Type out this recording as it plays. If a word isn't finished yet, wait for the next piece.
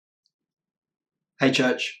Hey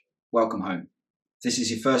church, welcome home. If this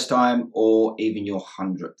is your first time or even your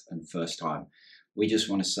 100th and first time, we just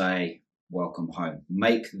want to say welcome home.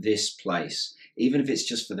 Make this place, even if it's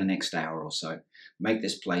just for the next hour or so, make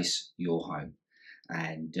this place your home.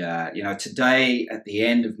 And, today at the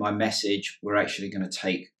end of my message, we're actually going to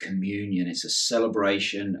take communion. It's a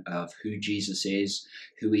celebration of who Jesus is,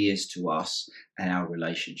 who he is to us, and our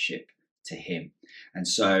relationship to him. And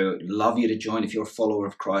so love you to join. If you're a follower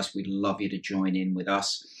of Christ, we'd love you to join in with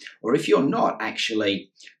us. Or if you're not,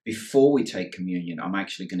 actually, before we take communion, I'm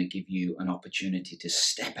actually going to give you an opportunity to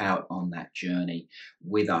step out on that journey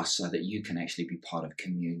with us so that you can actually be part of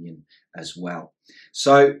communion as well.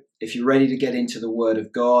 So if you're ready to get into the Word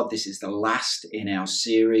of God, this is the last in our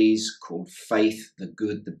series called Faith, the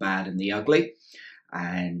Good, the Bad, and the Ugly.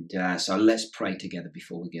 And so let's pray together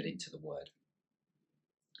before we get into the Word.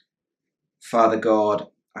 Father God,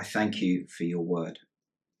 I thank you for your word.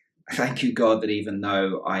 I thank you, God, that even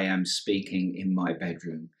though I am speaking in my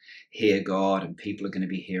bedroom here, God, and people are going to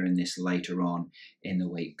be hearing this later on in the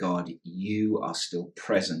week, God, you are still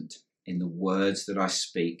present in the words that I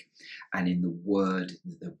speak and in the word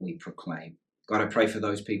that we proclaim. God, I pray for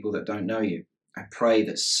those people that don't know you. I pray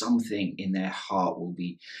that something in their heart will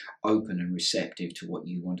be open and receptive to what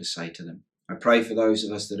you want to say to them. I pray for those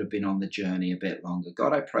of us that have been on the journey a bit longer.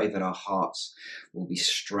 God, I pray that our hearts will be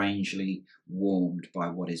strangely warmed by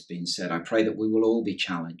what is being said. I pray that we will all be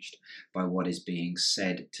challenged by what is being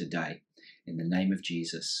said today. In the name of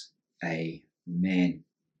Jesus, amen.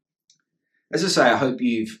 As I say, I hope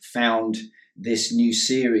you've found this new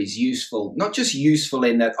series useful, not just useful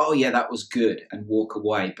in that, oh yeah, that was good and walk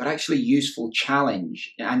away, but actually useful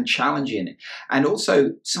challenging, and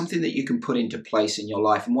also something that you can put into place in your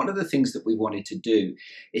life. And one of the things that we wanted to do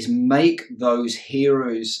is make those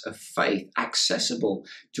heroes of faith accessible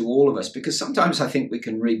to all of us, because sometimes I think we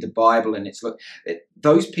can read the Bible and it's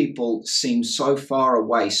those people seem so far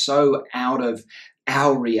away, so out of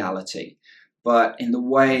our reality. But in the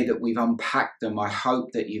way that we've unpacked them, I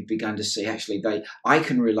hope that you've begun to see actually I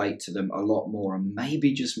can relate to them a lot more. And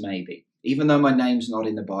maybe, just maybe, even though my name's not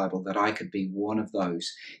in the Bible, that I could be one of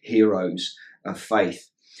those heroes of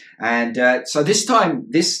faith. And so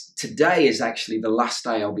today is actually the last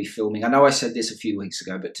day I'll be filming. I know I said this a few weeks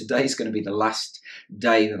ago, but today is going to be the last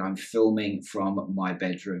day that I'm filming from my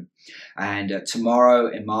bedroom. And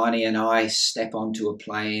tomorrow, Imani and I step onto a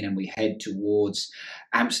plane and we head towards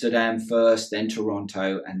Amsterdam first, then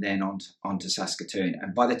Toronto, and then on to Saskatoon.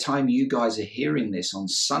 And by the time you guys are hearing this on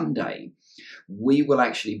Sunday, we will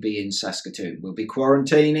actually be in Saskatoon. We'll be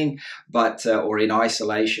quarantining, or in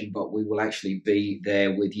isolation, but we will actually be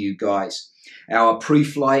there with you guys. Our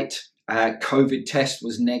pre-flight COVID test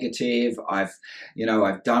was negative. I've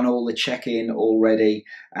done all the check-in already,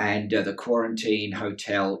 and the quarantine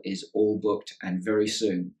hotel is all booked. And very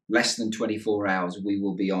soon, less than 24 hours, we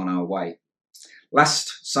will be on our way.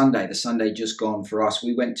 Last Sunday, the Sunday just gone for us,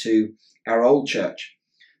 we went to our old church.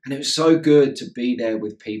 And it was so good to be there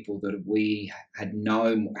with people that we had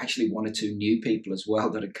known, actually one or two new people as well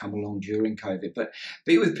that had come along during COVID, but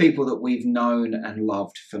be with people that we've known and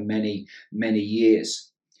loved for many, many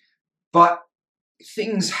years. But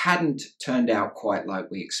things hadn't turned out quite like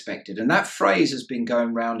we expected. And that phrase has been going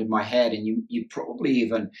around in my head, and you probably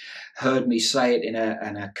even heard me say it in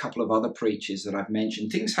a couple of other preachers that I've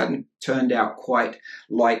mentioned. Things hadn't turned out quite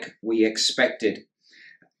like we expected.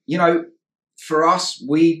 For us,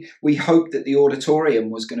 we hoped that the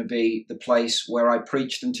auditorium was going to be the place where I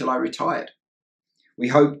preached until I retired. We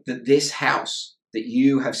hoped that this house that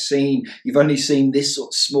you have seen, you've only seen this sort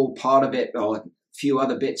of small part of it, or a few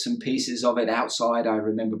other bits and pieces of it outside. I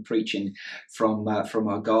remember preaching from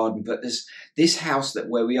our garden, but this house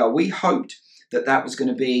where we are, we hoped that was going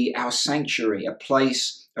to be our sanctuary, a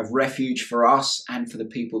place of refuge for us and for the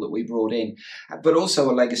people that we brought in, but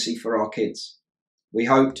also a legacy for our kids. We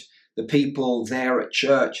hoped the people there at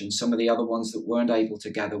church and some of the other ones that weren't able to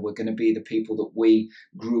gather were going to be the people that we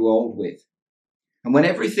grew old with. And when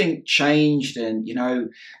everything changed and,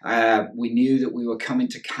 we knew that we were coming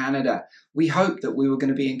to Canada, we hoped that we were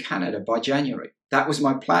going to be in Canada by January. That was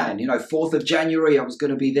my plan. 4th of January, I was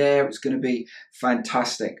going to be there. It was going to be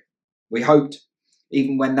fantastic. We hoped,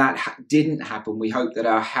 even when that didn't happen, we hoped that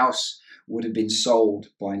our house would have been sold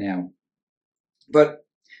by now. But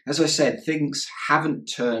as I said, things haven't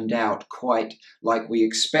turned out quite like we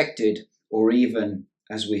expected or even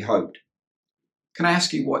as we hoped. Can I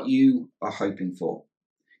ask you what you are hoping for?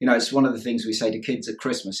 It's one of the things we say to kids at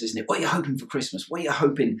Christmas, isn't it? What are you hoping for Christmas? What are you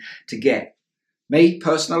hoping to get? Me,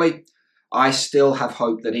 personally, I still have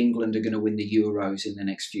hope that England are going to win the Euros in the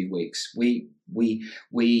next few weeks.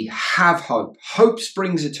 We have hope. Hope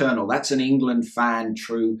springs eternal. That's an England fan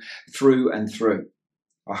through and through.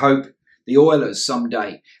 I hope the Oilers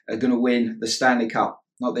someday are going to win the Stanley Cup.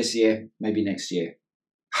 Not this year, maybe next year.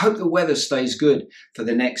 I hope the weather stays good for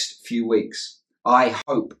the next few weeks. I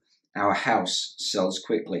hope our house sells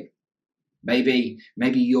quickly. Maybe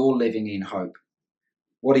you're living in hope.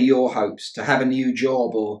 What are your hopes? To have a new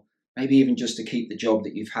job, or maybe even just to keep the job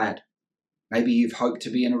that you've had? Maybe you've hoped to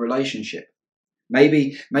be in a relationship.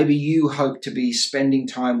 Maybe you hope to be spending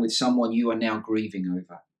time with someone you are now grieving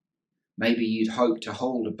over. Maybe you'd hope to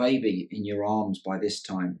hold a baby in your arms by this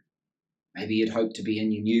time. Maybe you'd hope to be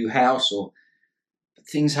in your new house, but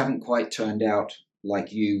things haven't quite turned out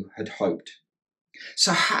like you had hoped.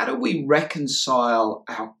 So how do we reconcile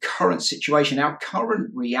our current situation, our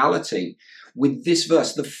current reality with this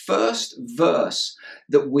verse? The first verse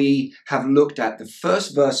that we have looked at, the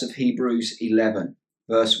first verse of Hebrews 11,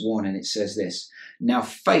 verse 1, and it says this: "Now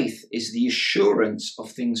faith is the assurance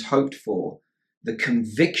of things hoped for, the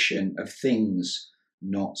conviction of things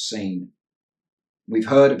not seen." We've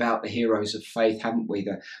heard about the heroes of faith, haven't we?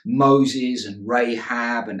 The Moses and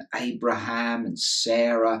Rahab and Abraham and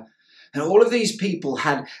Sarah. And all of these people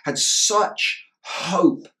had such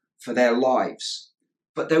hope for their lives,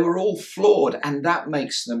 but they were all flawed, and that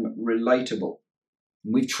makes them relatable.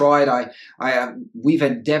 We've tried, we've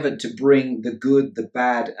endeavored to bring the good, the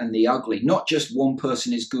bad, and the ugly. Not just one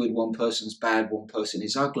person is good, one person's bad, one person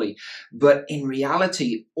is ugly. But in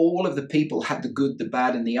reality, all of the people had the good, the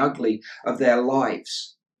bad, and the ugly of their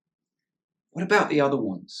lives. What about the other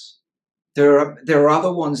ones? There are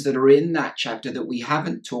other ones that are in that chapter that we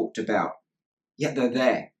haven't talked about, yet they're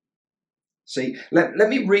there. See, let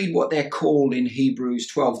me read what they're called in Hebrews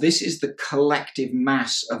 12. This is the collective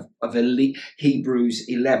mass of Hebrews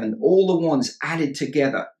 11, all the ones added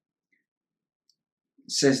together.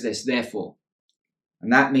 It says this, therefore,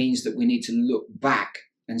 and that means that we need to look back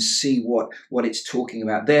and see what it's talking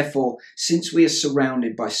about. Therefore, since we are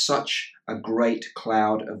surrounded by such a great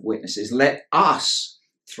cloud of witnesses, let us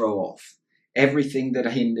throw off everything that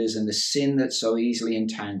hinders and the sin that so easily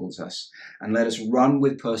entangles us, and let us run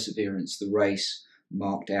with perseverance the race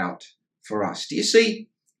marked out for us. Do you see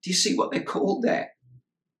what they're called there?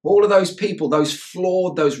 All of those people, those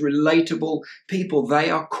flawed, those relatable people, they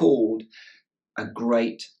are called a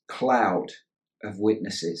great cloud of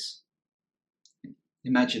witnesses.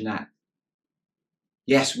 Imagine that.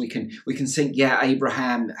 Yes, we can think,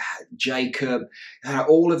 Abraham, Jacob,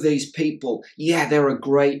 all of these people, they're a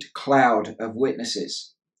great cloud of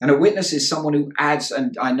witnesses. And a witness is someone who adds,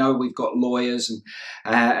 and I know we've got lawyers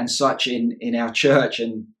and such in our church,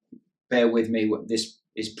 and bear with me, this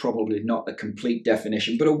is probably not the complete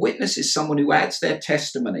definition, but a witness is someone who adds their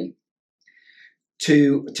testimony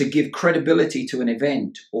to give credibility to an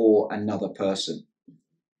event or another person.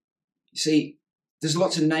 You see, there's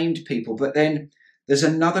lots of named people, but then there's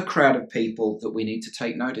another crowd of people that we need to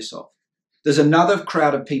take notice of. There's another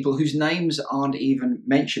crowd of people whose names aren't even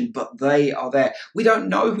mentioned, but they are there. We don't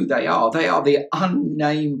know who they are. They are the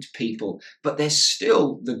unnamed people, but they're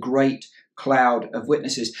still the great cloud of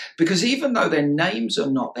witnesses, because even though their names are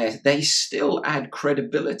not there, they still add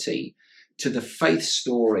credibility to the faith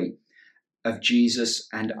story of Jesus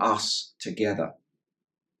and us together.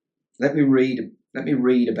 Let me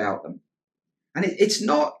read about them. And it's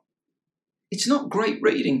not great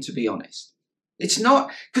reading, to be honest. It's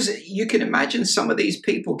not, because you can imagine some of these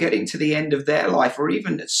people getting to the end of their life, or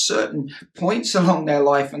even at certain points along their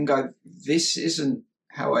life, and go, this isn't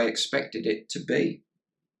how I expected it to be.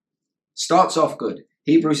 Starts off good.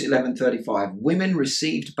 Hebrews 11:35. Women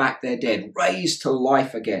received back their dead, raised to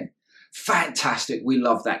life again. Fantastic. We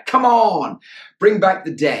love that. Come on, bring back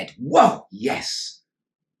the dead. Whoa, yes.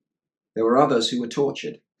 There were others who were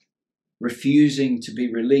tortured, refusing to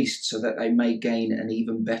be released so that they may gain an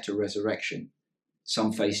even better resurrection.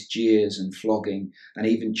 Some faced jeers and flogging, and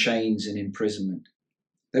even chains and imprisonment.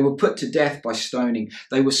 They were put to death by stoning.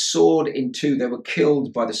 They were sawed in two. They were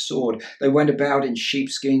killed by the sword. They went about in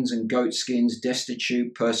sheepskins and goatskins,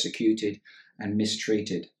 destitute, persecuted, and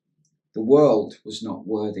mistreated. The world was not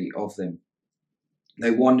worthy of them.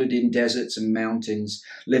 They wandered in deserts and mountains,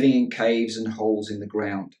 living in caves and holes in the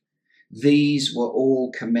ground. These were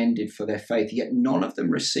all commended for their faith, yet none of them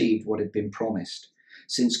received what had been promised,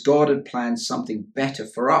 since God had planned something better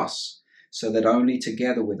for us, so that only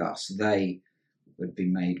together with us they would be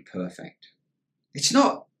made perfect. It's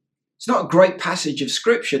not a great passage of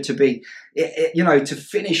scripture to be, to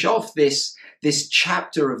finish off this this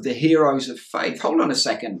chapter of the heroes of faith. Hold on a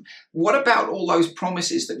second. What about all those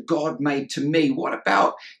promises that God made to me? What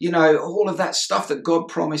about, all of that stuff that God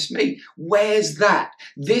promised me? Where's that?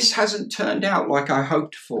 This hasn't turned out like I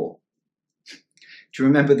hoped for. Do you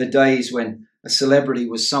remember the days when a celebrity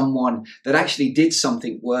was someone that actually did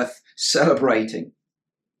something worth celebrating?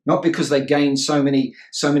 Not because they gained so many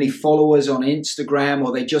followers on Instagram,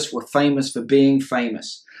 or they just were famous for being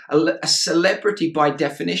famous. A celebrity, by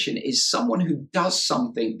definition, is someone who does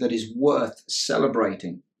something that is worth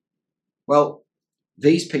celebrating. Well,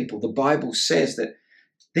 these people, the Bible says that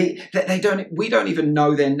we don't even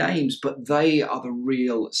know their names, but they are the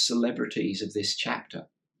real celebrities of this chapter.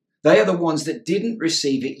 They are the ones that didn't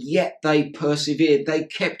receive it, yet they persevered. They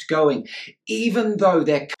kept going, even though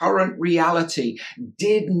their current reality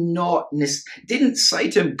didn't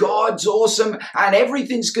say to them, God's awesome and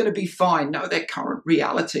everything's going to be fine. No, their current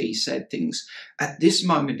reality said things at this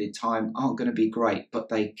moment in time aren't going to be great, but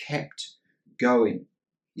they kept going.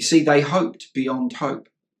 You see, they hoped beyond hope.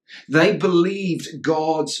 They believed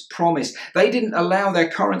God's promise. They didn't allow their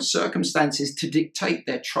current circumstances to dictate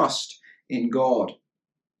their trust in God.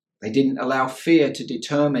 They didn't allow fear to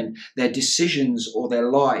determine their decisions or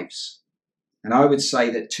their lives. And I would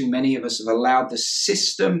say that too many of us have allowed the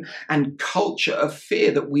system and culture of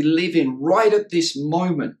fear that we live in right at this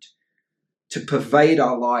moment to pervade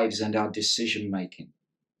our lives and our decision making.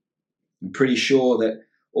 I'm pretty sure that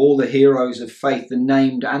all the heroes of faith, the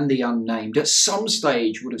named and the unnamed, at some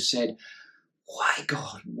stage would have said, why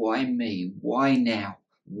God? Why me? Why now?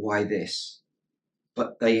 Why this?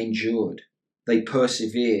 But they endured. They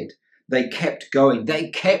persevered. They kept going.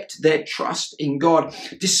 They kept their trust in God,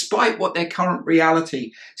 despite what their current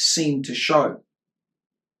reality seemed to show.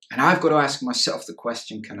 And I've got to ask myself the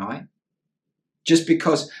question, can I? Just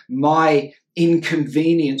because my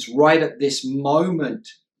inconvenience right at this moment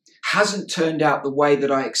hasn't turned out the way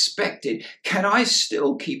that I expected, can I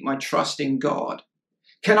still keep my trust in God?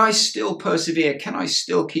 Can I still persevere? Can I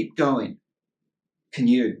still keep going? Can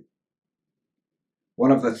you?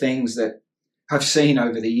 One of the things that I've seen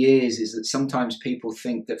over the years is that sometimes people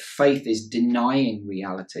think that faith is denying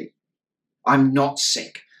reality. I'm not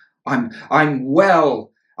sick. I'm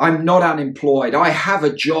well. I'm not unemployed. I have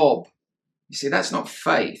a job. You see, that's not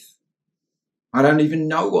faith. I don't even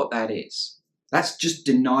know what that is. That's just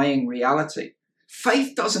denying reality.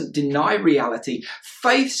 Faith doesn't deny reality.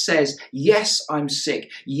 Faith says, yes, I'm sick.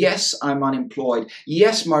 Yes, I'm unemployed.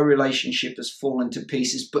 Yes, my relationship has fallen to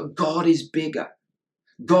pieces, but God is bigger.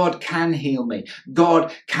 God can heal me.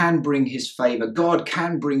 God can bring his favor. God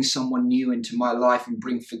can bring someone new into my life and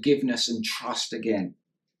bring forgiveness and trust again.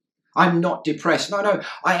 I'm not depressed. No,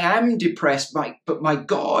 I am depressed, but my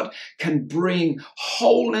God can bring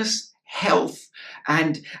wholeness, health,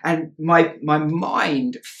 and my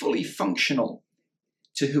mind fully functional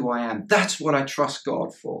to who I am. That's what I trust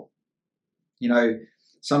God for.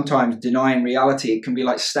 Sometimes denying reality, it can be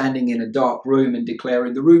like standing in a dark room and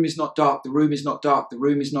declaring, the room is not dark, the room is not dark, the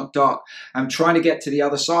room is not dark. I'm trying to get to the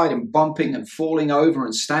other side and bumping and falling over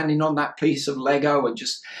and standing on that piece of Lego and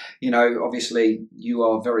just, obviously you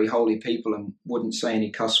are very holy people and wouldn't say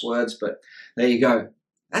any cuss words, but there you go.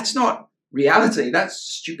 That's not reality, that's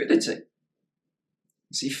stupidity.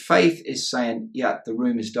 You see, faith is saying, yeah, the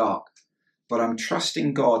room is dark, but I'm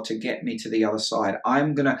trusting God to get me to the other side. I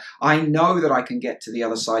know that I can get to the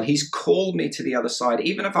other side. He's called me to the other side.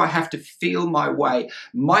 Even if I have to feel my way,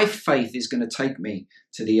 my faith is going to take me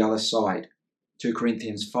to the other side. 2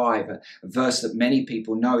 Corinthians 5, a verse that many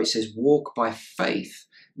people know, it says, walk by faith,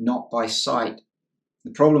 not by sight.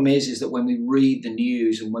 The problem is that when we read the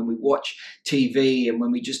news and when we watch TV and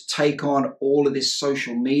when we just take on all of this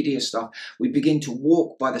social media stuff, we begin to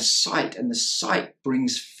walk by the sight, and the sight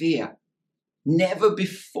brings fear. Never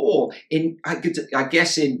before I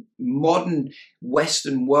guess in modern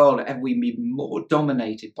Western world have we been more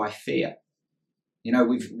dominated by fear.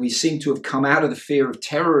 We seem to have come out of the fear of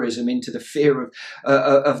terrorism into the fear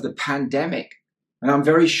of the pandemic. And I'm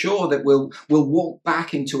very sure that we'll walk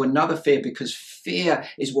back into another fear, because fear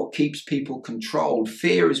is what keeps people controlled.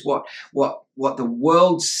 Fear is what the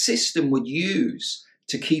world system would use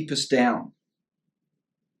to keep us down.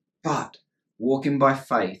 But walking by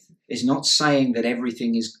faith is not saying that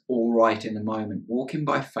everything is all right in the moment. Walking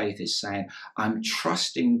by faith is saying, I'm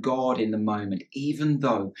trusting God in the moment, even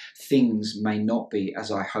though things may not be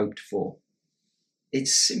as I hoped for.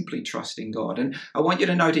 It's simply trusting God. And I want you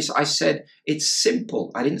to notice I said it's simple.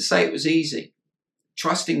 I didn't say it was easy.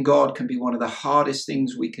 Trusting God can be one of the hardest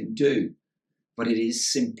things we can do, but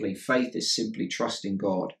faith is simply trusting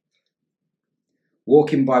God.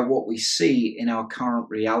 Walking by what we see in our current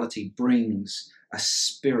reality brings a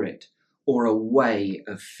spirit or a way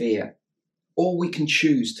of fear. Or we can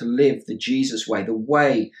choose to live the Jesus way, the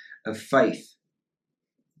way of faith.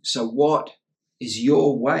 So what is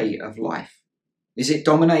your way of life? Is it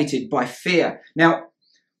dominated by fear? Now,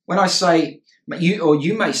 when I say,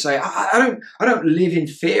 you may say, I don't live in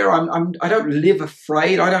fear. I don't live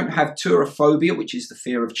afraid. I don't have turophobia, which is the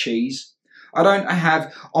fear of cheese. I don't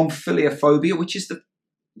have omphiliophobia, which is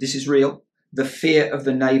this is real, the fear of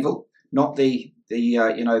the navel, not the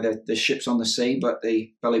ships on the sea, but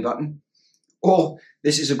the belly button. Or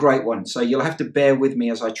this is a great one, so you'll have to bear with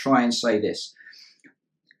me as I try and say this.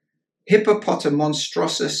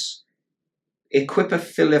 Hippopotamonstrosus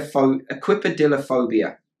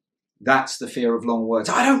equipedilophobia. That's the fear of long words.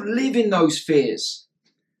 I don't live in those fears.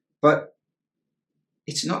 But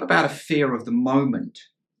it's not about a fear of the moment.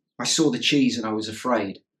 I saw the cheese and I was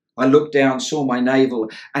afraid. I looked down, saw my navel,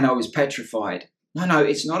 and I was petrified. No,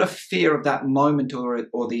 it's not a fear of that moment or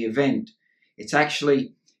the event. It's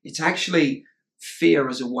actually fear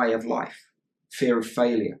as a way of life. Fear of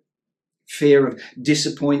failure. Fear of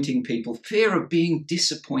disappointing people. Fear of being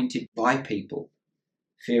disappointed by people.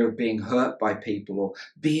 Fear of being hurt by people or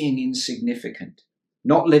being insignificant.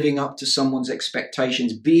 Not living up to someone's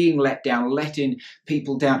expectations. Being let down. Letting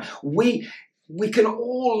people down. We can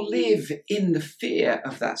all live in the fear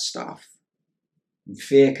of that stuff. And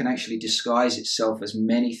fear can actually disguise itself as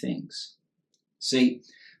many things. See,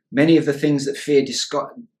 many of the things that fear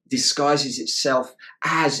disguises itself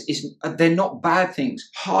as, they're not bad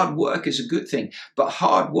things. Hard work is a good thing, but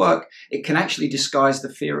hard work, it can actually disguise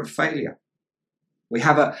the fear of failure. We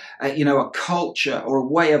have a culture or a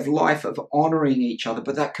way of life of honoring each other,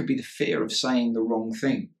 but that could be the fear of saying the wrong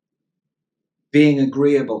thing. Being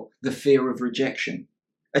agreeable, the fear of rejection.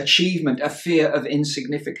 Achievement, a fear of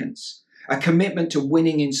insignificance. A commitment to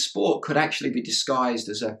winning in sport could actually be disguised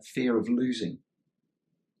as a fear of losing.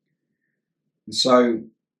 And so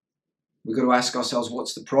we've got to ask ourselves,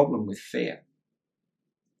 what's the problem with fear?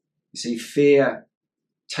 You see, fear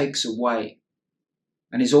takes away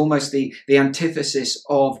and is almost the antithesis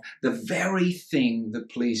of the very thing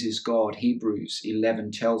that pleases God. Hebrews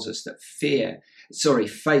 11 tells us that faith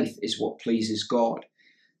is what pleases God.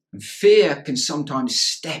 And fear can sometimes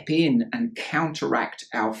step in and counteract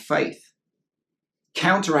our faith.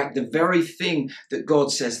 Counteract the very thing that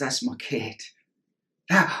God says, that's my kid.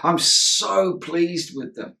 I'm so pleased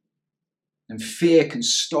with them. And fear can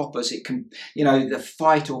stop us. It can, the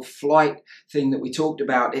fight or flight thing that we talked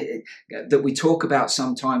about, that we talk about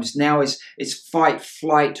sometimes now is fight,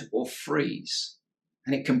 flight, or freeze.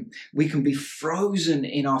 And we can be frozen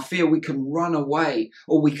in our fear. We can run away,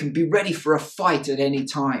 or we can be ready for a fight at any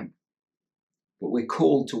time. But we're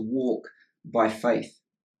called to walk by faith.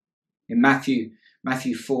 In Matthew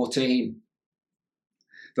 14,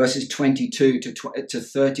 verses 22 to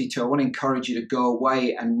 32. I want to encourage you to go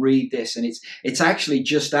away and read this. And it's actually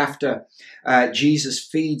just after Jesus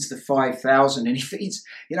feeds the 5,000. And he feeds,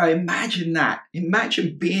 imagine that.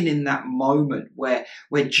 Imagine being in that moment where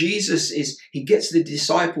Jesus he gets the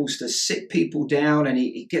disciples to sit people down, and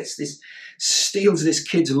he steals this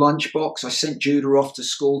kid's lunchbox. I sent Judah off to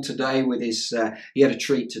school today with he had a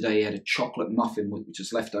treat today. He had a chocolate muffin, which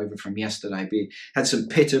was left over from yesterday. But he had some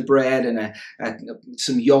pita bread and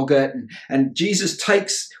some yogurt. And Jesus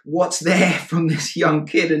takes what's there from this young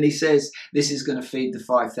kid and he says, this is going to feed the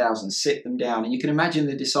 5,000. Sit them down. And you can imagine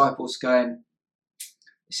the disciples going,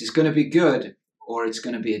 this is going to be good or it's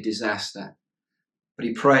going to be a disaster. But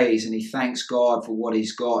he prays and he thanks God for what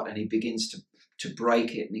he's got, and he begins to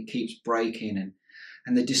break it, and he keeps breaking,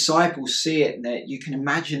 and the disciples see it, and you can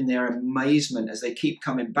imagine their amazement as they keep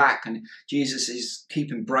coming back, and Jesus is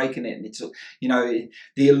keeping breaking it, and it's the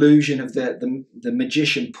illusion of the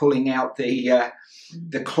magician pulling out the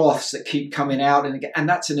cloths that keep coming out, and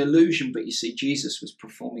that's an illusion, but you see Jesus was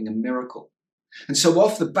performing a miracle. And so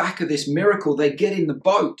off the back of this miracle, they get in the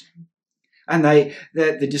boat, and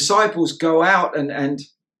the disciples go out and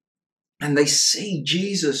they see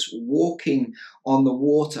Jesus walking on the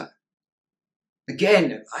water.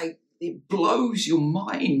 Again, it blows your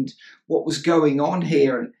mind what was going on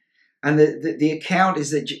here. And the account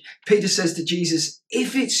is that Peter says to Jesus,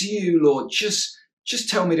 if it's you, Lord, just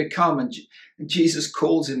tell me to come. And Jesus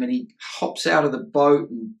calls him, and he hops out of the boat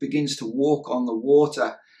and begins to walk on the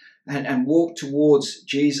water and walk towards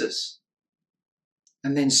Jesus.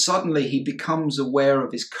 And then suddenly he becomes aware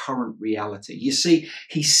of his current reality. You see,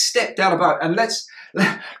 he stepped out of the boat. And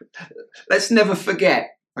let's never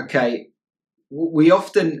forget, okay, we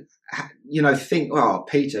often, think,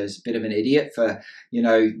 Peter's a bit of an idiot for,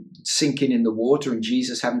 sinking in the water and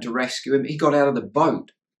Jesus having to rescue him. He got out of the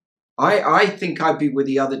boat. I think I'd be with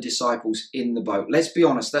the other disciples in the boat. Let's be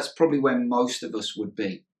honest, that's probably where most of us would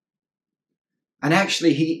be. And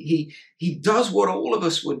actually, he does what all of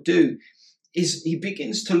us would do, is he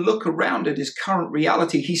begins to look around at his current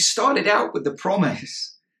reality. He started out with the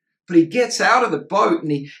promise, but he gets out of the boat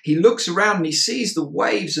and he looks around and he sees the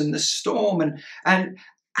waves and the storm and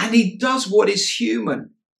he does what is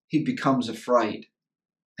human. He becomes afraid.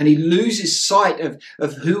 And he loses sight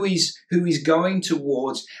of who he's going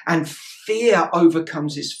towards, and fear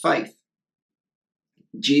overcomes his faith.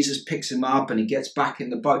 Jesus picks him up and he gets back in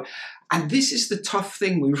the boat. And this is the tough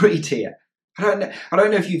thing we read here. I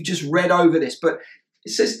don't know if you've just read over this, but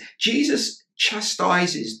it says Jesus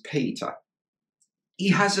chastises Peter. He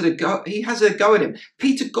has a go at him.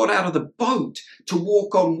 Peter got out of the boat to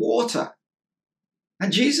walk on water.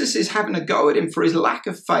 And Jesus is having a go at him for his lack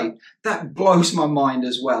of faith. That blows my mind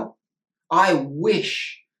as well. I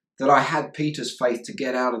wish that I had Peter's faith to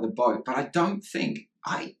get out of the boat, but I don't think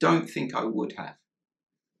I would have.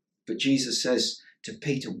 But Jesus says to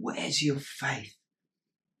Peter, "Where's your faith?"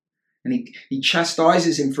 And he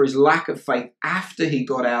chastises him for his lack of faith after he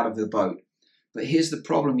got out of the boat. But here's the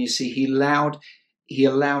problem, you see, he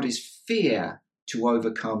allowed his fear to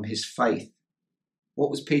overcome his faith. What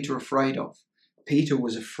was Peter afraid of? Peter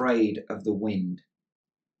was afraid of the wind.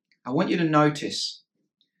 I want you to notice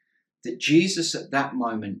that Jesus at that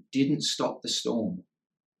moment didn't stop the storm.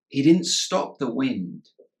 He didn't stop the wind.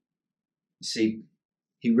 You see,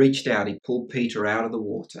 he reached out, he pulled Peter out of the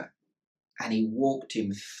water, and he walked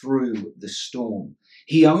him through the storm.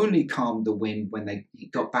 He only calmed the wind when he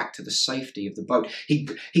got back to the safety of the boat.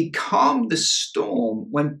 He calmed the storm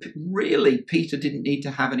when really Peter didn't need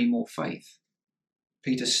to have any more faith.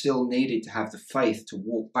 Peter still needed to have the faith to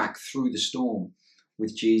walk back through the storm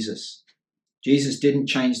with Jesus. Jesus didn't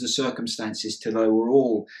change the circumstances till they were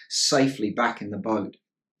all safely back in the boat.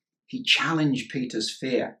 He challenged Peter's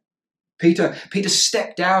fear. Peter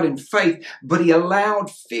stepped out in faith, but he allowed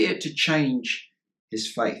fear to change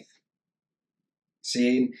his faith.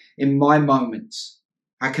 See, in my moments,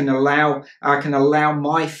 I can allow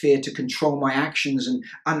my fear to control my actions and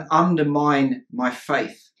undermine my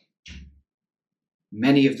faith.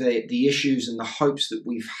 Many of the issues and the hopes that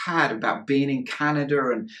we've had about being in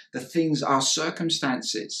Canada and the things, our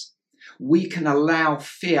circumstances, I can allow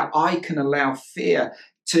fear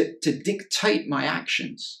to dictate my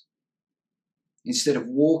actions. Instead of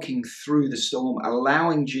walking through the storm,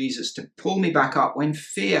 allowing Jesus to pull me back up when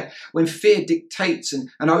fear dictates and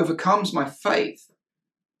overcomes my faith.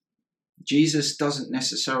 Jesus doesn't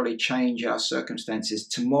necessarily change our circumstances.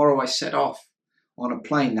 Tomorrow I set off on a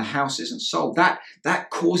plane, the house isn't sold. That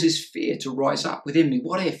causes fear to rise up within me.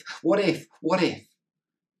 What if?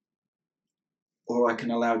 Or I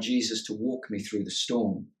can allow Jesus to walk me through the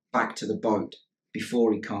storm, back to the boat,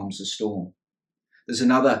 before he calms the storm. There's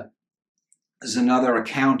another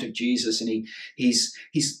account of Jesus, and he's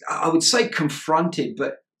I would say confronted,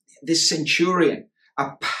 but this centurion,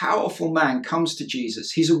 a powerful man, comes to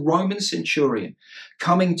Jesus. He's a Roman centurion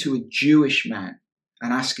coming to a Jewish man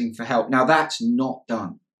and asking for help. Now that's not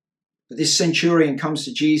done. But this centurion comes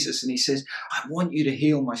to Jesus and he says, "I want you to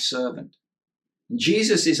heal my servant." And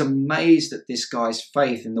Jesus is amazed at this guy's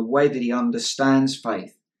faith in the way that he understands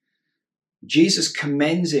faith. Jesus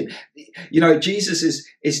commends him. You know, Jesus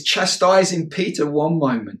is chastising Peter one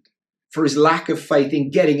moment for his lack of faith in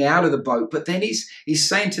getting out of the boat. But then he's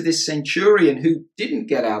saying to this centurion who didn't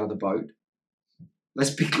get out of the boat, let's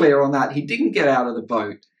be clear on that. He didn't get out of the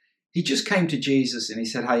boat. He just came to Jesus and he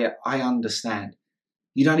said, "Hey, I understand.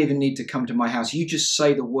 You don't even need to come to my house. You just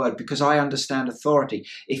say the word, because I understand authority.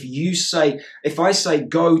 If I say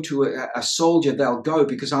go to a soldier, they'll go,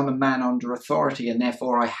 because I'm a man under authority and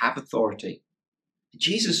therefore I have authority."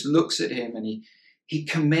 Jesus looks at him and he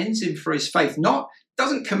commends him for his faith.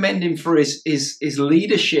 Doesn't commend him for his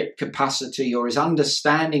leadership capacity or his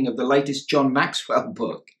understanding of the latest John Maxwell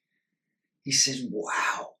book. He says,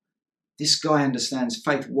 wow, this guy understands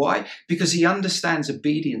faith. Why? Because he understands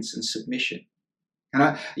obedience and submission. And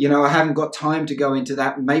I haven't got time to go into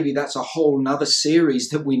that. Maybe that's a whole nother series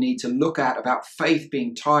that we need to look at, about faith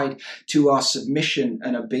being tied to our submission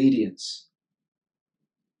and obedience.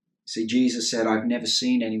 See, Jesus said, "I've never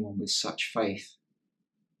seen anyone with such faith."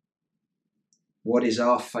 What is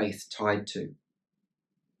our faith tied to?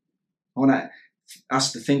 I want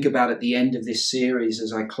us to think about at the end of this series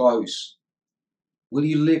as I close. Will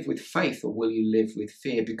you live with faith or will you live with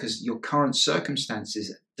fear? Because your current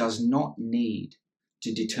circumstances does not need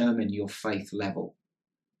to determine your faith level.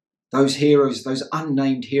 Those heroes, those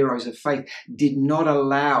unnamed heroes of faith, did not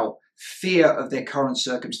allow fear of their current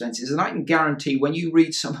circumstances. And I can guarantee when you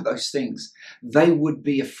read some of those things, they would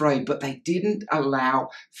be afraid, but they didn't allow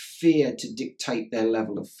fear to dictate their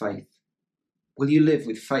level of faith. Will you live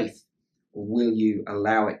with faith, or will you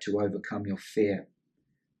allow it to overcome your fear?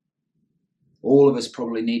 All of us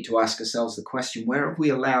probably need to ask ourselves the question, where have we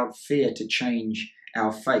allowed fear to change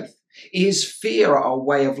our faith? Is fear our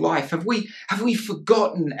way of life? Have we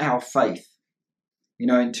forgotten our faith? You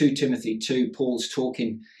know, in 2 Timothy 2, Paul is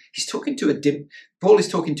talking to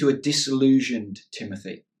a disillusioned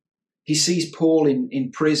Timothy. He sees Paul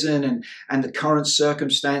in prison and the current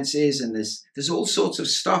circumstances, and there's all sorts of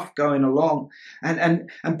stuff going along. And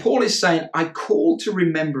Paul is saying, I call to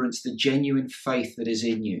remembrance the genuine faith that is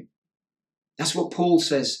in you. That's what Paul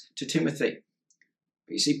says to Timothy.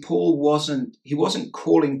 But you see, Paul wasn't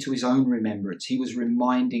calling to his own remembrance. He was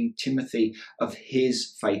reminding Timothy of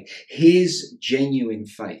his faith, his genuine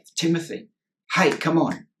faith. Timothy, hey, come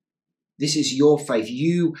on. This is your faith.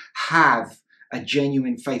 You have a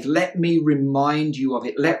genuine faith. Let me remind you of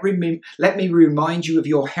it. Let me remind you of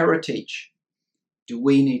your heritage. Do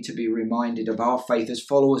we need to be reminded of our faith as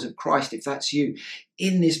followers of Christ, if that's you,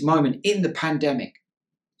 in this moment, in the pandemic?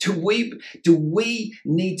 Do we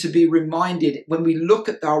need to be reminded when we look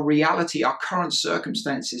at our reality, our current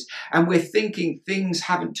circumstances, and we're thinking things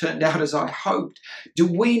haven't turned out as I hoped? Do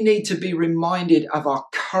we need to be reminded of our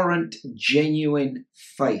current genuine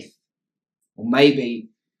faith? Or maybe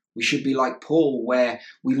we should be like Paul, where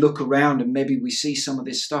we look around and maybe we see some of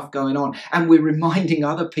this stuff going on and we're reminding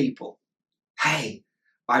other people, hey,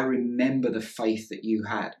 I remember the faith that you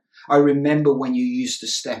had. I remember when you used to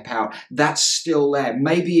step out. That's still there.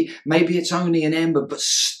 Maybe it's only an ember, but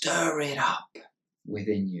stir it up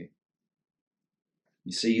within you.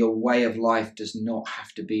 You see, your way of life does not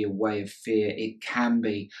have to be a way of fear. It can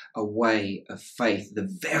be a way of faith, the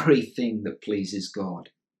very thing that pleases God.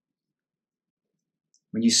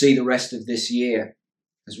 When you see the rest of this year,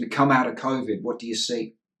 as we come out of COVID, what do you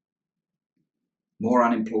see? More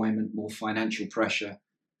unemployment, more financial pressure,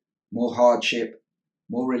 more hardship,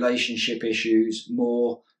 more relationship issues,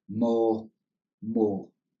 more.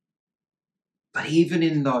 But even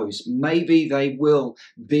in those, maybe they will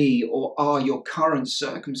be or are your current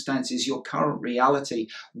circumstances, your current reality.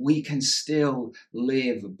 We can still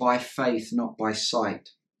live by faith, not by sight.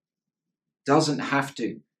 Doesn't have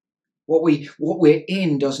to. What we're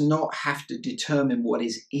in does not have to determine what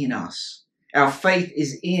is in us. Our faith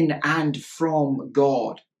is in and from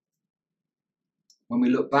God. When we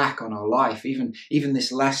look back on our life, even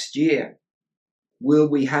this last year, will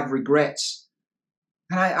we have regrets?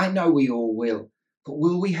 And I know we all will. But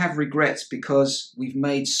will we have regrets because we've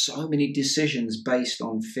made so many decisions based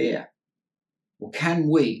on fear? Or can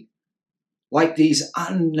we, like these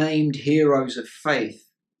unnamed heroes of faith,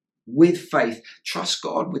 with faith, trust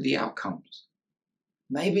God with the outcomes?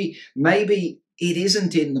 Maybe it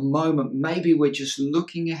isn't in the moment. Maybe we're just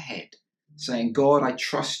looking ahead, saying, God, I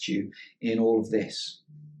trust you in all of this.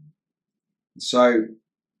 So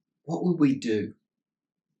what would we do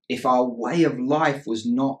if our way of life was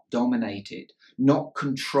not dominated, not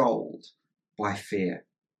controlled by fear?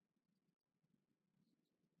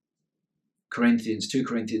 2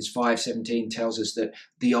 Corinthians 5:17 tells us that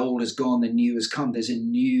the old has gone, the new has come. There's a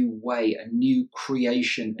new way, a new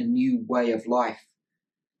creation, a new way of life.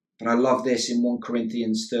 But I love this in 1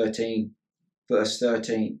 Corinthians 13, verse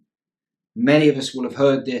 13. Many of us will have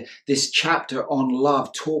heard this chapter on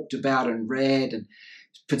love talked about and read, and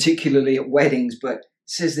particularly at weddings, but it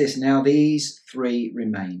says this, now these three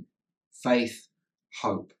remain, faith,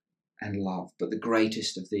 hope, and love. But the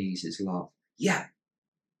greatest of these is love. Yeah,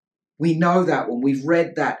 we know that one. We've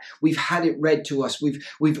read that. We've had it read to us. We've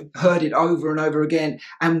heard it over and over again.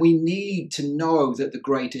 And we need to know that the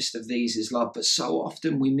greatest of these is love. But so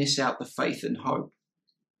often we miss out the faith and hope.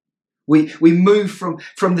 We move from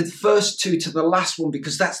the first two to the last one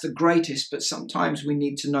because that's the greatest. But sometimes we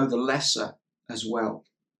need to know the lesser as well.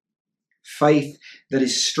 Faith that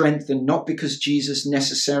is strengthened not because Jesus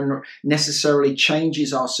necessarily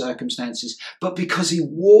changes our circumstances, but because he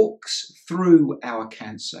walks through our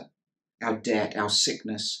cancer, our debt, our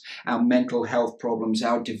sickness, our mental health problems,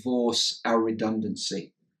 our divorce, our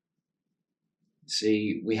redundancy.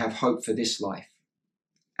 See, we have hope for this life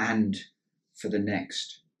and for the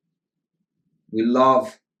next. We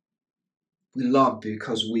love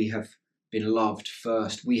because we have been loved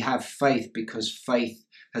first. We have faith because faith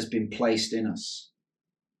has been placed in us.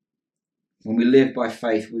 When we live by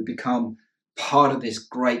faith, we become part of this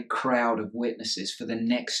great crowd of witnesses for the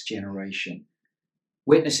next generation.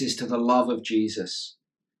 Witnesses to the love of Jesus.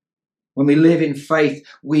 When we live in faith,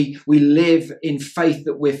 we live in faith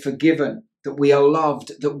that we're forgiven. that we are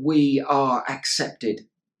loved, that we are accepted.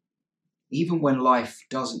 Even when life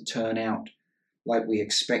doesn't turn out like we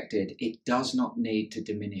expected, it does not need to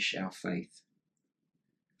diminish our faith.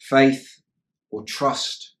 Faith or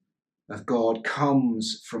trust of God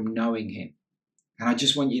comes from knowing him. And I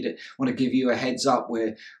just want to give you a heads up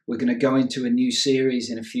where we're going to go into a new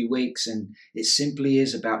series in a few weeks, and it simply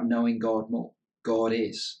is about knowing God more. God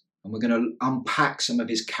is. And we're going to unpack some of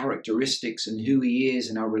his characteristics and who he is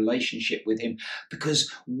and our relationship with him,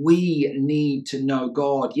 because we need to know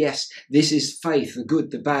God. Yes, this is faith, the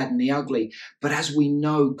good, the bad, and the ugly. But as we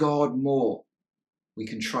know God more, we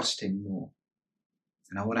can trust him more.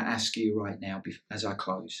 And I want to ask you right now, as I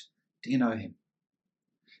close, do you know him?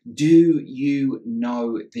 Do you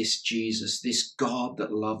know this Jesus, this God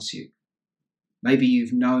that loves you? Maybe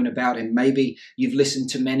you've known about him. Maybe you've listened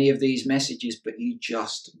to many of these messages, but you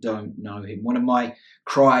just don't know him. One of my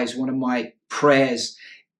cries, one of my prayers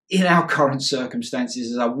in our current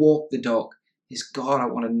circumstances as I walk the dog is, God, I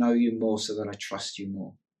want to know you more so that I trust you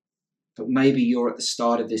more. But maybe you're at the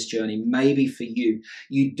start of this journey. Maybe for you,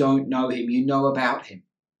 you don't know him. You know about him,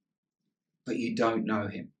 but you don't know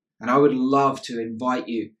him. And I would love to invite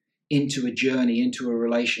you into a journey, into a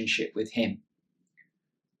relationship with him.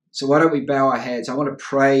 So why don't we bow our heads? I want to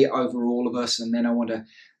pray over all of us, and then I want to,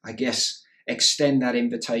 extend that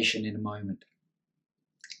invitation in a moment.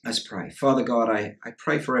 Let's pray. Father God, I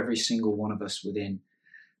pray for every single one of us within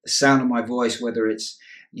the sound of my voice, whether it's,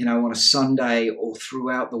 on a Sunday or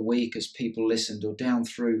throughout the week as people listened, or down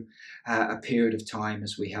through a period of time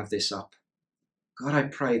as we have this up. God, I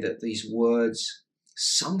pray that these words,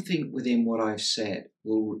 something within what I've said,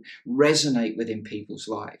 will resonate within people's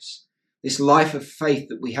lives. This life of faith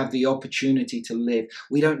that we have the opportunity to live.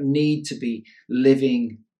 We don't need to be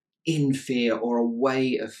living in fear or a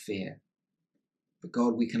way of fear. But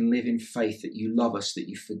God, we can live in faith that you love us, that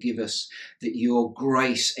you forgive us, that your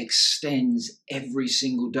grace extends every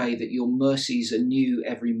single day, that your mercies are new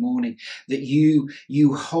every morning, that you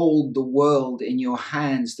hold the world in your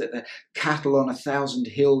hands, that the cattle on 1,000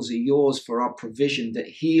 hills are yours for our provision, that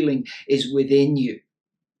healing is within you.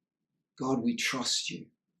 God, we trust you.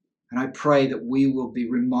 And I pray that we will be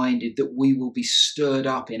reminded, that we will be stirred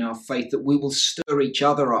up in our faith, that we will stir each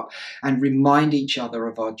other up and remind each other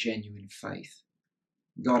of our genuine faith.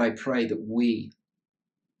 God, I pray that we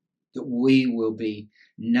will be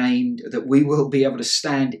named, that we will be able to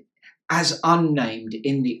stand as unnamed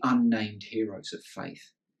in the unnamed heroes of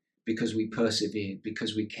faith, because we persevered,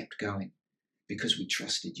 because we kept going, because we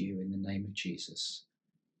trusted you in the name of Jesus.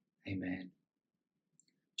 Amen.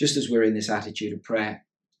 Just as we're in this attitude of prayer,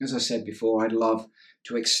 as I said before, I'd love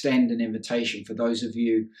to extend an invitation for those of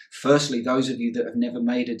you, firstly, those of you that have never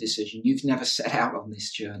made a decision, you've never set out on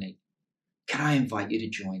this journey. Can I invite you to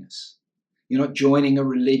join us? You're not joining a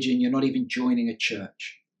religion. You're not even joining a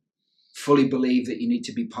church. Fully believe that you need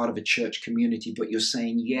to be part of a church community, but you're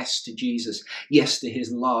saying yes to Jesus, yes to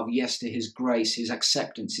his love, yes to his grace, his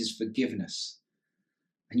acceptance, his forgiveness.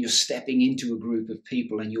 And you're stepping into a group of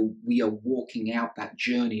people, and we are walking out that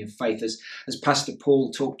journey of faith. As Pastor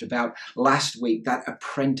Paul talked about last week, that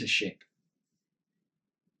apprenticeship.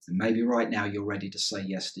 And maybe right now you're ready to say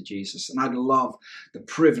yes to Jesus. And I'd love the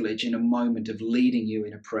privilege in a moment of leading you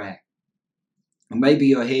in a prayer. And maybe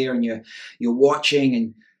you're here and you're watching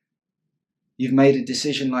and you've made a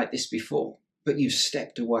decision like this before, but you've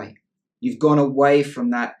stepped away. You've gone away from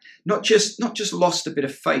that, not just lost a bit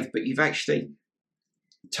of faith, but you've actually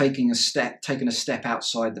taken a step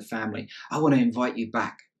outside the family. I want to invite you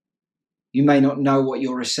back. You may not know what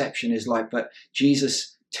your reception is like, but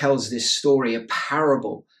Jesus tells this story, a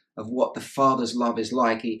parable of what the Father's love is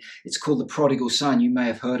like. It's called the prodigal son. You may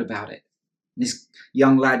have heard about it. And this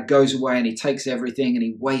young lad goes away and he takes everything and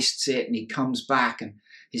he wastes it, and he comes back and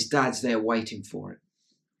his dad's there waiting for him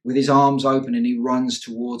with his arms open, and he runs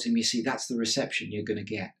towards him. You see, that's the reception you're going to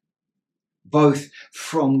get, both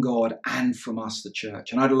from God and from us, the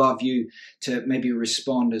church. And I'd love you to maybe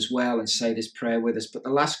respond as well and say this prayer with us. But the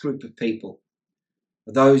last group of people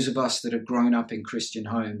are those of us that have grown up in Christian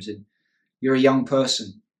homes, and you're a young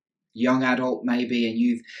person, young adult maybe, and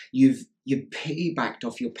you've piggybacked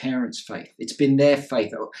off your parents' faith. It's been their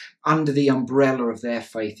faith, under the umbrella of their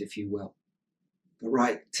faith, if you will. But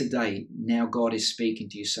right today, now God is speaking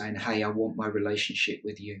to you saying, hey, I want my relationship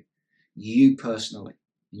with you, you personally.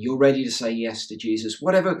 And you're ready to say yes to Jesus.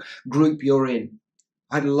 Whatever group you're in,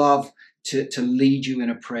 I'd love to lead you in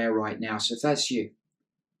a prayer right now. So if that's you,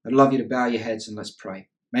 I'd love you to bow your heads and let's pray.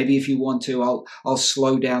 Maybe if you want to, I'll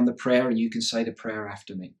slow down the prayer and you can say the prayer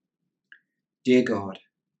after me. Dear God,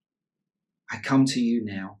 I come to you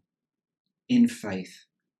now in faith,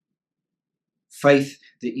 faith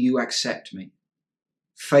that you accept me,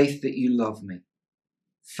 faith that you love me,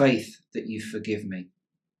 faith that you forgive me.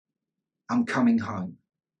 I'm coming home.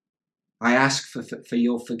 I ask for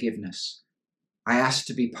your forgiveness. I ask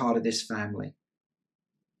to be part of this family.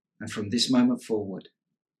 And from this moment forward,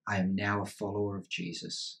 I am now a follower of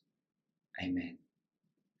Jesus. Amen.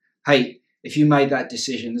 Hey, if you made that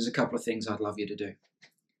decision, there's a couple of things I'd love you to do.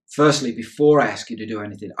 Firstly, before I ask you to do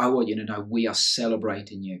anything, I want you to know we are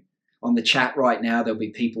celebrating you. On the chat right now, there'll be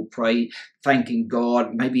people thanking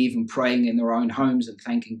God, maybe even praying in their own homes and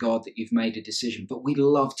thanking God that you've made a decision. But we'd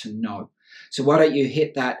love to know. So why don't you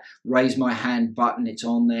hit that raise my hand button? It's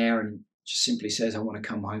on there and just simply says, I want to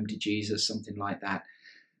come home to Jesus, something like that.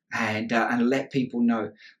 And let people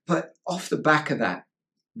know. But off the back of that,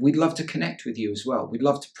 we'd love to connect with you as well. We'd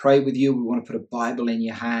love to pray with you. We want to put a Bible in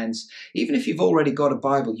your hands. Even if you've already got a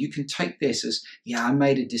Bible, you can take this as, I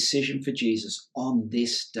made a decision for Jesus on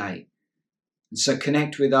this day. And so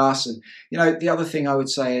connect with us. And, the other thing I would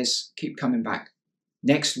say is keep coming back.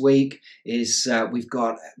 Next week is we've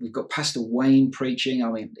got Pastor Wayne preaching.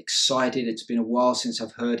 I'm excited. It's been a while since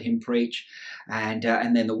I've heard him preach. And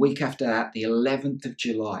then the week after that, the 11th of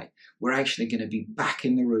July, we're actually going to be back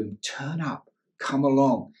in the room. Turn up, come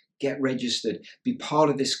along, get registered, be part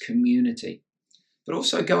of this community. But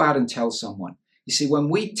also go out and tell someone. You see, when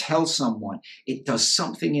we tell someone, it does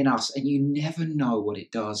something in us, and you never know what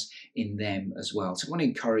it does in them as well. So I want to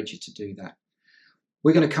encourage you to do that.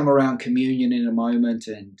 We're going to come around communion in a moment,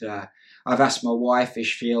 and I've asked my wife if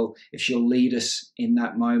she'll lead us in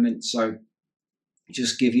that moment. So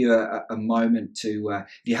just give you a moment to, if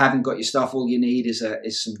you haven't got your stuff, all you need is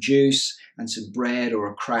some juice and some bread or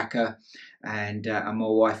a cracker, and my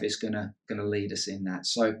wife is going to lead us in that.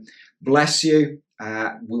 So bless you.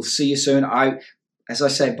 We'll see you soon. As I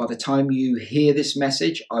said, by the time you hear this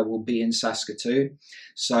message, I will be in Saskatoon.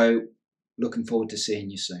 So looking forward to seeing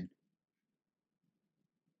you soon.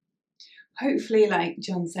 Hopefully, like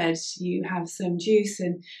Jon said, you have some juice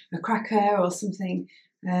and a cracker or something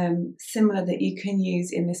similar that you can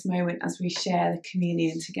use in this moment as we share the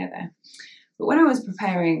communion together. But when I was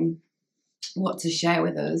preparing what to share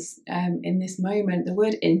with us in this moment, the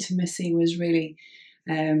word intimacy was really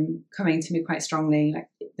coming to me quite strongly, like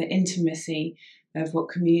the intimacy of what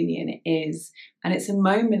communion is. And it's a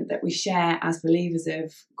moment that we share as believers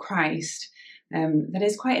of Christ. That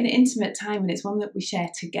is quite an intimate time, and it's one that we share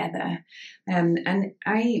together. And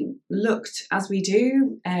I looked, as we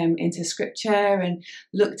do, into scripture and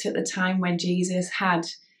looked at the time when Jesus had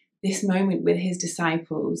this moment with his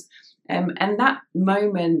disciples. And that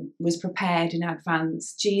moment was prepared in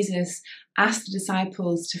advance. Jesus asked the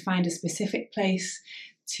disciples to find a specific place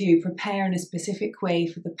to prepare in a specific way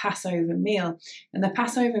for the Passover meal. And the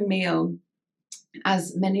Passover meal,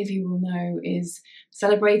 as many of you will know, is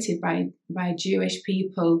celebrated by Jewish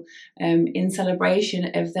people in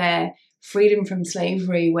celebration of their freedom from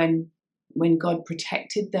slavery when God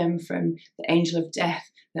protected them from the angel of death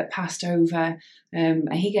that passed over.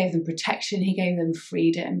 And he gave them protection, he gave them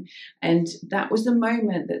freedom. And that was the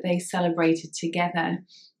moment that they celebrated together,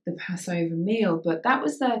 the Passover meal. But that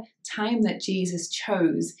was the time that Jesus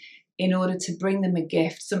chose in order to bring them a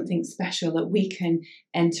gift, something special that we can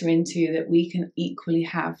enter into, that we can equally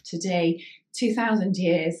have today, 2,000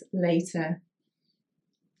 years later.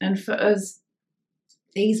 And for us,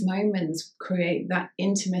 these moments create that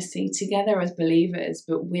intimacy together as believers,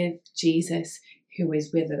 but with Jesus, who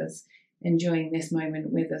is with us, enjoying this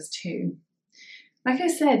moment with us too. Like I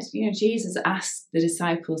said, Jesus asked the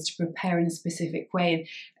disciples to prepare in a specific way.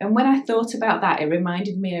 And when I thought about that, it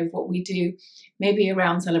reminded me of what we do maybe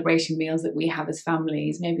around celebration meals that we have as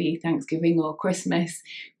families, maybe Thanksgiving or Christmas.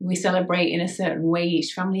 We celebrate in a certain way.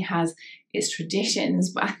 Each family has its traditions.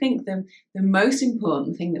 But I think the most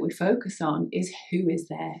important thing that we focus on is who is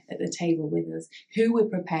there at the table with us, who we're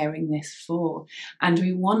preparing this for. And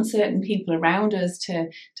we want certain people around us to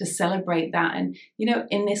celebrate that. And,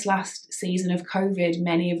 in this last season of COVID,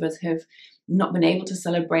 many of us have not been able to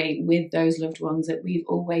celebrate with those loved ones that we've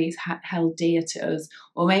always held dear to us,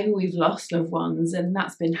 or maybe we've lost loved ones, and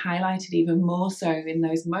that's been highlighted even more so in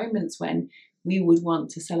those moments when we would want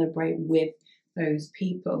to celebrate with those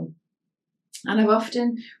people. And I've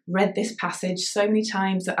often read this passage so many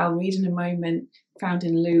times that I'll read in a moment, found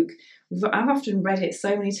in Luke. I've often read it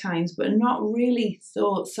so many times, but not really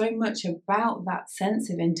thought so much about that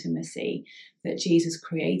sense of intimacy that Jesus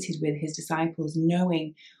created with his disciples,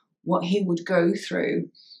 knowing what he would go through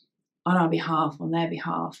on our behalf, on their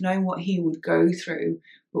behalf, knowing what he would go through,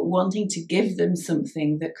 but wanting to give them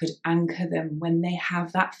something that could anchor them when they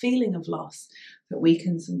have that feeling of loss that we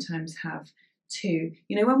can sometimes have too.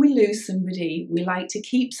 You know, when we lose somebody, we like to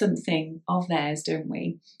keep something of theirs, don't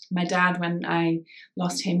we? My dad, when I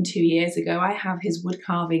lost him 2 years ago, I have his wood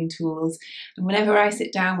carving tools. And whenever I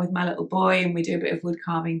sit down with my little boy and we do a bit of wood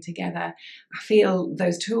carving together, I feel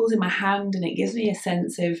those tools in my hand, and it gives me a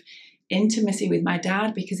sense of intimacy with my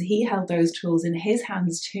dad because he held those tools in his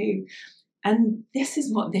hands too. And this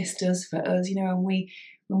is what this does for us, you know,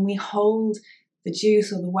 when we hold the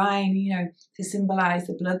juice or the wine, you know, to symbolize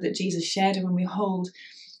the blood that Jesus shed, and when we hold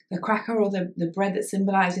the cracker or the bread that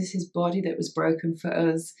symbolizes his body that was broken for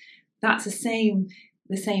us, that's the same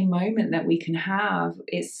moment that we can have.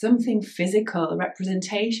 It's something physical, a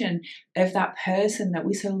representation of that person that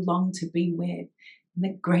we so long to be with. And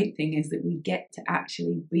the great thing is that we get to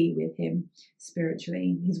actually be with him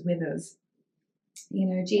spiritually. He's with us. You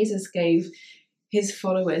know, Jesus gave his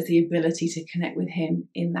followers the ability to connect with him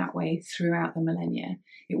in that way throughout the millennia.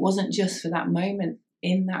 It wasn't just for that moment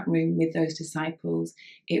in that room with those disciples,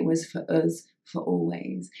 it was for us for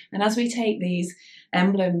always. And as we take these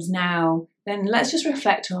emblems now, then let's just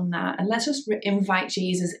reflect on that, and let's just invite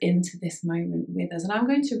Jesus into this moment with us. And I'm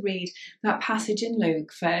going to read that passage in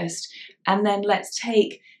Luke first, and then let's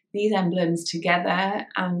take these emblems together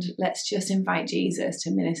and let's just invite Jesus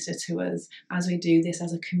to minister to us as we do this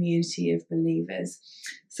as a community of believers.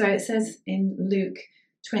 So it says in Luke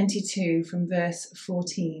 22 from verse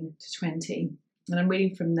 14 to 20, and I'm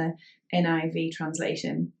reading from the NIV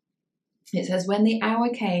translation. It says, "When the hour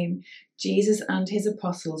came, Jesus and his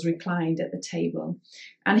apostles reclined at the table,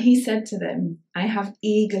 and he said to them, 'I have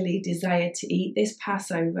eagerly desired to eat this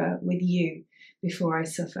Passover with you before I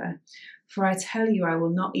suffer. For I tell you, I will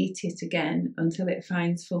not eat it again until it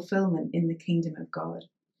finds fulfillment in the kingdom of God.'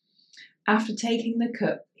 After taking the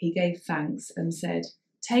cup, he gave thanks and said,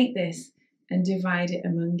 'Take this and divide it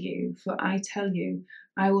among you. For I tell you,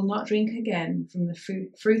 I will not drink again from the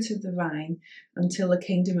fruit of the vine until the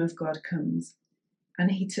kingdom of God comes.'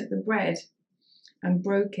 And he took the bread and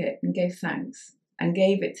broke it and gave thanks and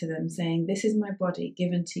gave it to them, saying, 'This is my body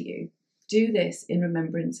given to you. Do this in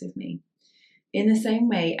remembrance of me.' In the same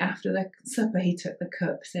way, after the supper, he took the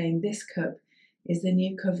cup, saying, 'This cup is the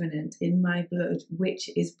new covenant in my blood, which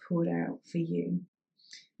is poured out for you.'"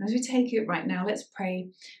 As we take it right now, let's pray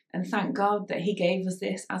and thank God that he gave us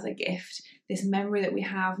this as a gift, this memory that we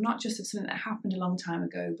have, not just of something that happened a long time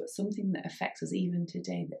ago, but something that affects us even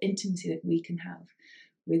today, the intimacy that we can have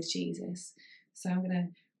with Jesus. So I'm going to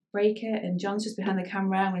break it, and John's just behind the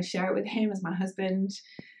camera. I'm going to share it with him as my husband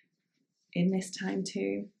in this time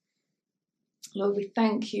too. Lord, we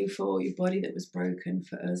thank you for your body that was broken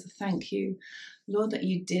for us. Thank you, Lord, that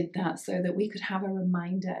you did that so that we could have a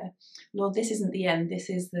reminder. Lord, this isn't the end. This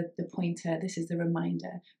is the pointer. This is the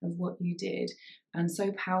reminder of what you did. And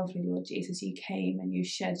so powerfully, Lord Jesus, you came and you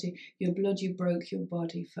shed your blood. You broke your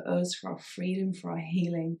body for us, for our freedom, for our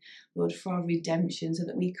healing, Lord, for our redemption, so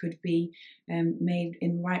that we could be made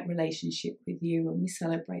in right relationship with you. And we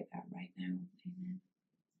celebrate that right now. Amen.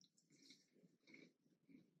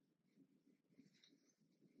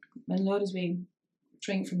 And Lord, as we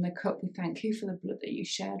drink from the cup, we thank you for the blood that you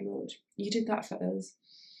shed, Lord. You did that for us.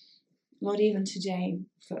 Lord, even today,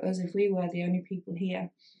 for us, if we were the only people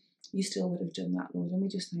here, you still would have done that, Lord. And we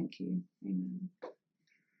just thank you. Amen.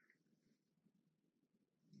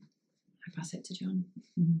 I pass it to John.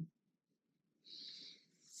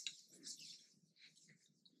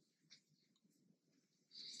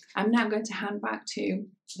 I'm now going to hand back to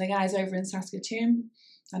the guys over in Saskatoon.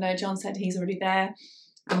 I know John said he's already there.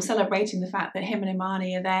 I'm celebrating the fact that him and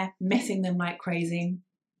Imani are there, missing them like crazy.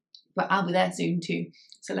 But I'll be there soon too.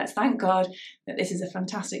 So let's thank God that this is a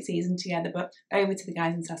fantastic season together. But over to the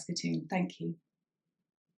guys in Saskatoon. Thank you.